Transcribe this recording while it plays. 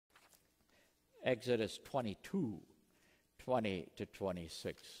Exodus 22:20 to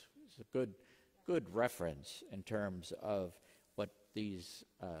 26. It's a good reference in terms of what these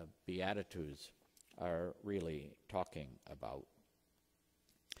Beatitudes are really talking about.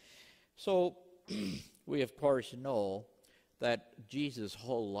 So we, of course, know that Jesus'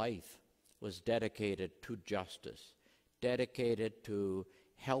 whole life was dedicated to justice, dedicated to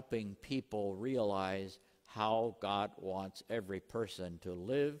helping people realize how God wants every person to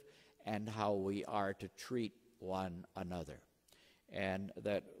live and how we are to treat one another. And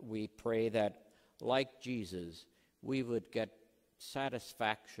that we pray that, like Jesus, we would get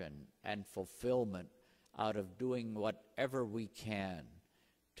satisfaction and fulfillment out of doing whatever we can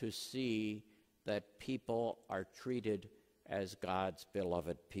to see that people are treated as God's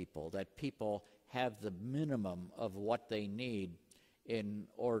beloved people, that people have the minimum of what they need in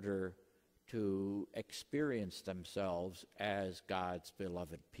order to experience themselves as God's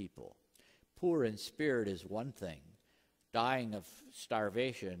beloved people. Poor in spirit is one thing. Dying of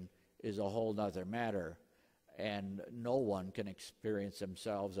starvation is a whole other matter, and no one can experience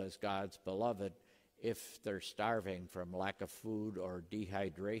themselves as God's beloved if they're starving from lack of food or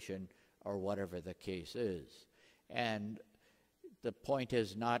dehydration or whatever the case is. And the point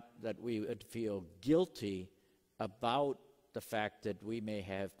is not that we would feel guilty about the fact that we may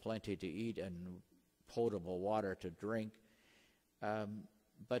have plenty to eat and potable water to drink,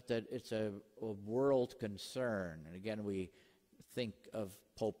 but that it's a world concern. And again, we think of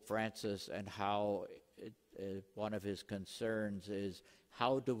Pope Francis and how one of his concerns is,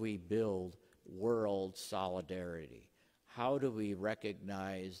 how do we build world solidarity? How do we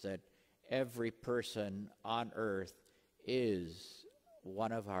recognize that every person on earth is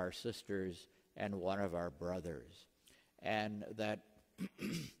one of our sisters and one of our brothers, and that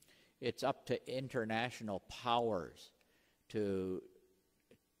it's up to international powers to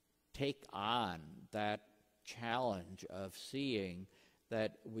take on that challenge of seeing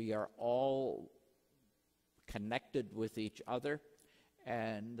that we are all connected with each other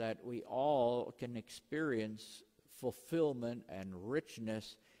and that we all can experience fulfillment and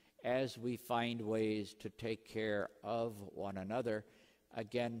richness as we find ways to take care of one another,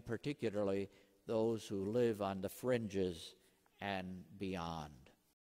 again, particularly those who live on the fringes and beyond.